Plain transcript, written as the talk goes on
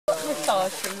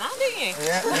plastering that, don't you?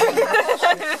 Yeah.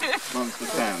 Once the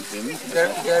fountain.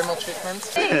 Thermal treatment.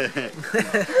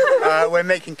 We're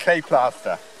making clay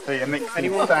plaster. So you're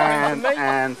mixing sand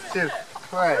and stiff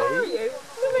clay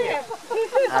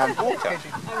and water.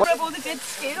 Rub all the dead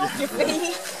skin off your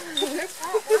feet.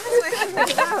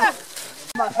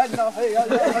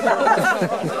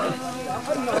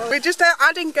 We're just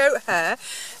adding goat hair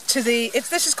to the.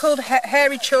 This is called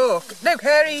hairy chalk. No,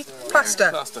 hairy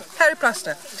plaster. Hairy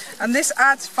plaster. And this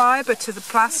adds fibre to the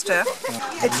plaster.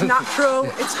 It's natural.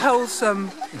 It's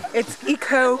wholesome. It's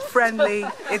eco-friendly.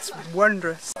 It's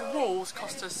wondrous. The walls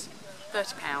cost us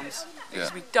 £30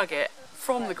 because we dug it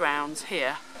from the grounds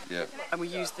here. Yeah. And we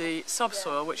used the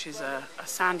subsoil, which is a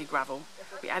sandy gravel.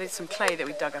 We added some clay that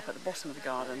we dug up at the bottom of the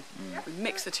garden. We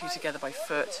mixed the two together by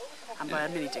foot and by a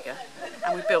mini digger,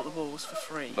 and we built the walls for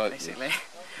free, basically.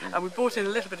 And we brought in a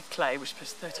little bit of clay, which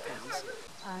was £30.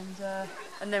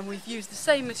 And then we've used the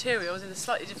same materials in a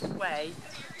slightly different way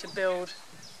to build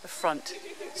the front.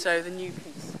 So the new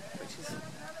piece, which is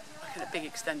like a big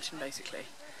extension, basically.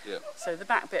 Yeah. So the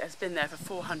back bit has been there for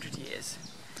 400 years.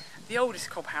 The oldest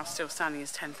cob house still standing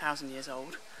is 10,000 years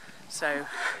old, so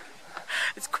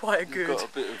it's quite a good. You've got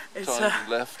a bit of time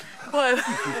left.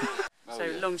 So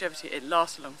longevity, it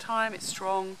lasts a long time. It's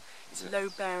strong. It's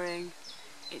load bearing.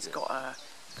 It's got a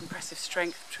compressive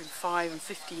strength between 5 and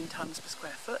 15 tons per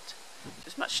square foot.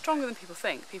 It's much stronger than people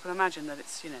think. People imagine that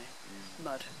it's, you know,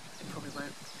 mud. It probably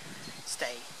won't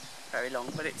stay very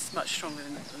long, but it's much stronger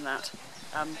than that.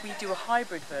 We do a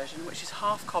hybrid version, which is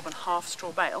half cob and half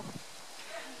straw bale.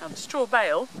 Now the straw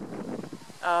bale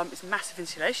is massive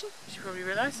insulation, as you probably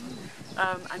realise,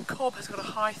 and cob has got a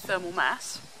high thermal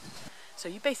mass, so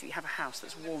you basically have a house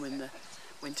that's warm in the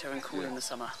winter and cool in the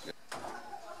summer.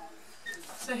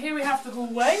 So here we have the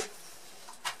hallway.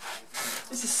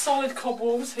 This is solid cob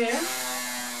walls here.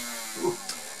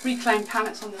 Reclaimed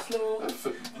pallets on the floor.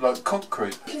 Like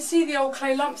concrete. You can see the old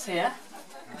clay lumps here.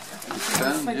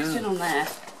 Focused in on there.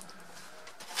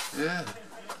 Yeah.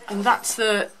 And that's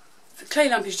the clay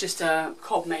lump is just a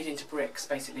cob made into bricks,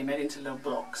 basically, made into little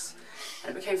blocks.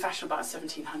 And it became fashionable about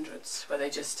 1700s, where they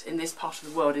just, in this part of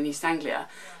the world, in East Anglia,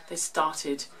 they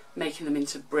started making them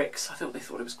into bricks. I thought they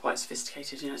thought it was quite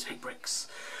sophisticated, you know, to make bricks,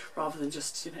 rather than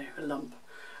just, you know, a lump.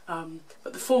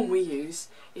 But the form we use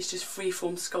is just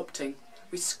free-form sculpting.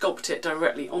 We sculpt it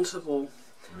directly onto the wall.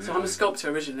 Really? So I'm a sculptor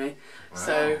originally,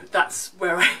 so that's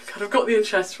where I kind of got the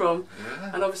interest from.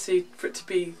 Yeah. And obviously, for it to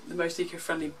be the most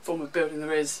eco-friendly form of building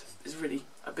there is really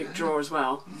a big draw as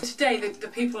well. Today, the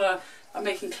people are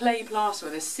making clay plaster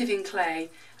where they're sieving clay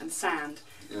and sand,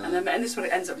 and this is what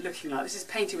it ends up looking like. This is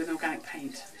painted with organic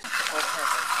paint.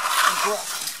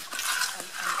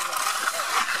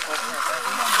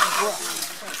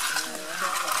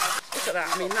 Look at that,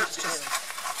 I mean, that's just...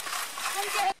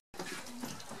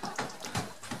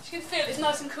 You can feel it's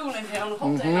nice and cool in here on a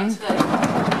hot day like today.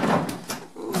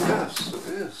 Oh yes, it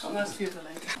is. Oh, that's beautiful.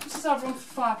 This is our room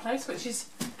fireplace, which is,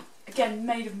 again,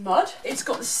 made of mud. It's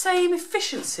got the same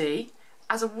efficiency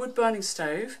as a wood burning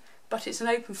stove, but it's an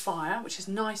open fire, which is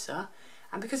nicer.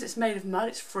 And because it's made of mud,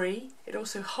 it's free. It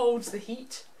also holds the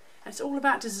heat. And it's all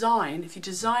about design. If you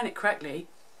design it correctly,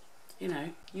 you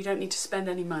know, you don't need to spend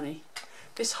any money.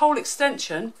 This whole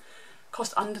extension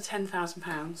cost under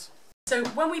 £10,000. So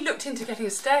when we looked into getting a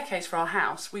staircase for our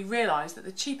house, we realised that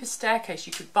the cheapest staircase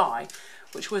you could buy,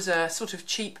 which was a sort of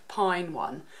cheap pine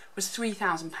one, was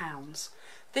 £3,000.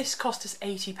 This cost us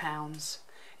 £80.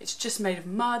 It's just made of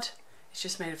mud, it's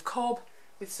just made of cob,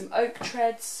 with some oak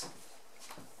treads,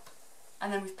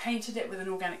 and then we've painted it with an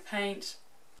organic paint.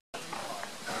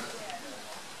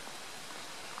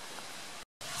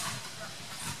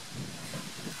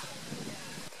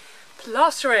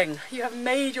 Plastering! You have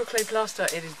made your clay plaster.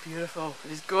 It is beautiful,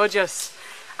 it is gorgeous.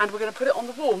 And we're going to put it on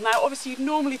the wall. Now obviously you'd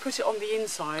normally put it on the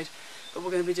inside, but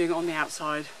we're going to be doing it on the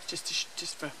outside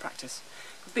just for practice.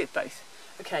 A bit of both.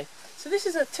 Okay, so this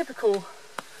is a typical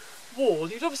wall.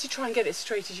 You'd obviously try and get it as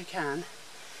straight as you can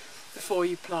before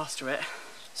you plaster it.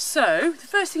 So the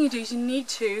first thing you do is you need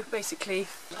to basically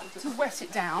wet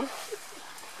it down.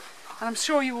 And I'm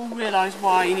sure you will realise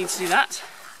why you need to do that.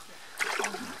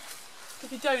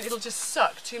 If you don't, it'll just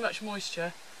suck too much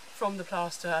moisture from the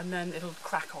plaster and then it'll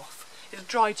crack off. It'll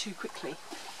dry too quickly.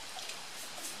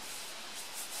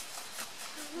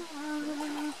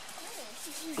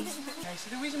 Okay, so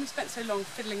the reason we spent so long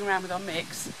fiddling around with our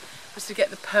mix was to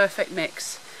get the perfect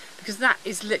mix, because that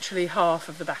is literally half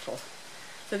of the battle.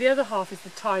 So the other half is the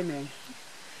timing.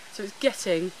 So it's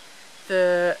getting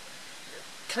the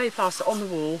clay plaster on the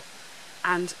wall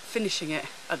and finishing it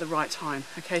at the right time.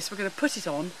 Okay, so we're going to put it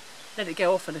on, let it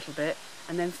go off a little bit,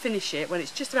 and then finish it when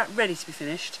it's just about ready to be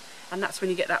finished, and that's when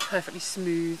you get that perfectly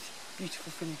smooth, beautiful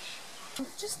finish.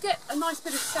 Just get a nice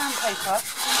bit of sandpaper.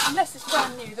 Unless it's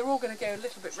brand new, they're all going to go a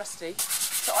little bit rusty,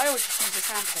 so I always just use the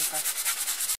sandpaper.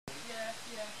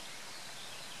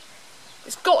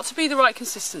 It's got to be the right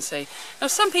consistency. Now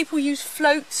some people use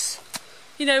floats,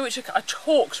 you know, which are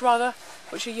hawks rather,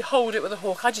 which are you hold it with a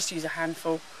hawk. I just use a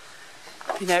handful.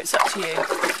 You know, it's up to you.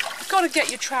 You've got to get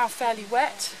your trowel fairly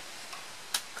wet.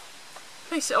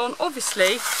 Place it on.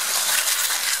 Obviously,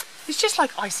 it's just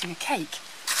like icing a cake,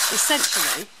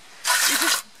 essentially. You're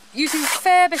just using a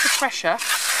fair bit of pressure.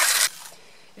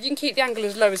 If you can keep the angle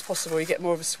as low as possible, you get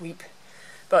more of a sweep.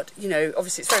 But, you know,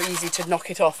 obviously it's very easy to knock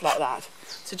it off like that.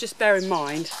 So just bear in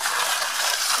mind.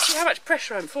 See how much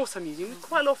pressure and force I'm using?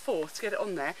 Quite a lot of force to get it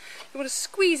on there. You want to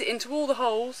squeeze it into all the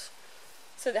holes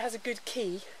so that it has a good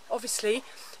key. Obviously,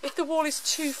 if the wall is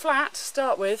too flat to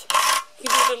start with, you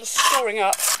can do a little scoring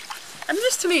up. And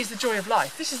this to me is the joy of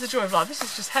life. This is the joy of life. This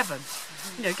is just heaven.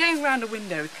 You know, going around a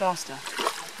window with plaster.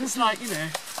 It's like, you know,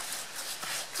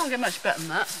 can't get much better than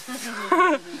that.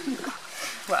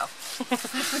 Well.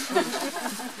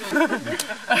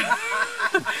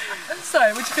 So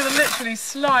we're just going to literally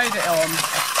slide it on.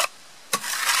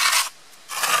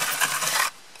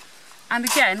 And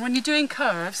again, when you're doing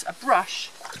curves, a brush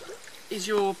is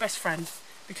your best friend,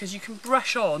 because you can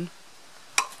brush on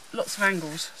lots of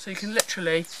angles. So you can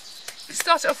literally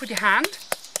start it off with your hand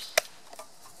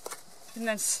and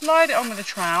then slide it on with a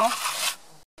trowel.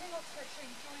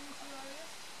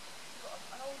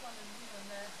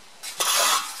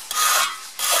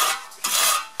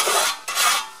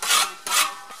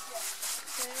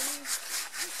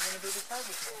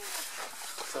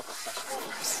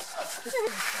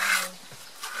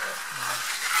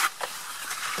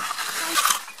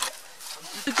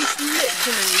 So just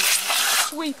literally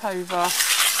sweep over.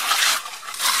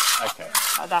 Okay.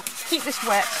 Like that. Keep this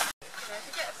wet.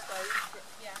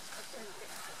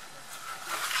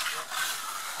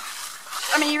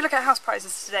 I mean, you look at house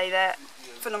prices today, they're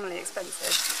phenomenally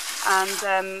expensive.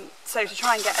 And so to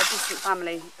try and get a decent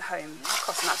family home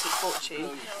costs an absolute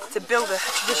fortune. To build a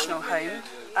traditional home,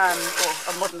 or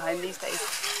a modern home these days,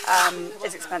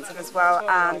 is expensive as well.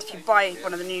 And if you buy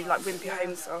one of the new like Wimpy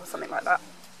homes or something like that,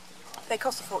 they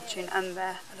cost a fortune and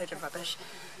they're a load of rubbish.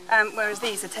 Whereas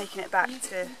these are taking it back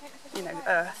to, you know,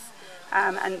 earth,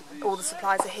 and all the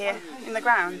supplies are here in the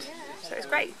ground. So it's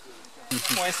great.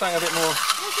 Wanted something a bit more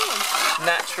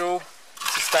natural,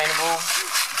 sustainable,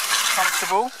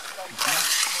 comfortable,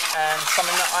 and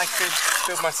something that I could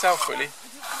build myself, really.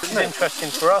 It's interesting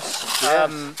for us.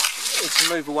 It's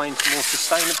a move away into more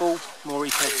sustainable, more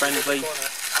eco-friendly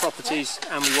properties,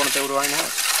 and we want to build our own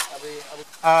house.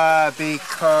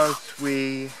 Because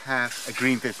we have a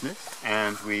green business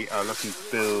and we are looking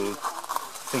to build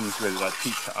things really like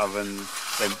pizza ovens,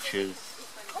 benches,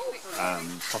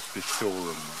 possibly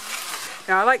storeroom.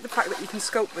 Yeah, I like the fact that you can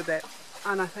sculpt with it,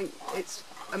 and I think it's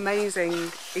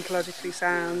amazing, ecologically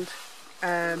sound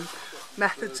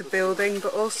methods of building,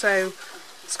 but also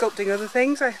sculpting other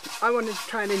things. I wanted to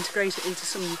try and integrate it into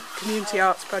some community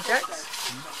arts projects,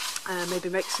 maybe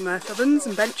make some earth ovens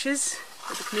and benches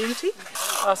with the community.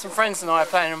 Some friends and I are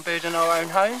planning on building our own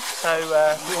home, so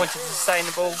we wanted a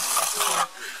sustainable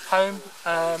home,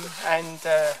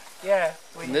 yeah.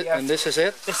 And this is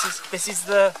it? This is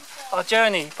our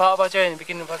journey, part of our journey,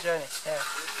 beginning of our journey. Yeah.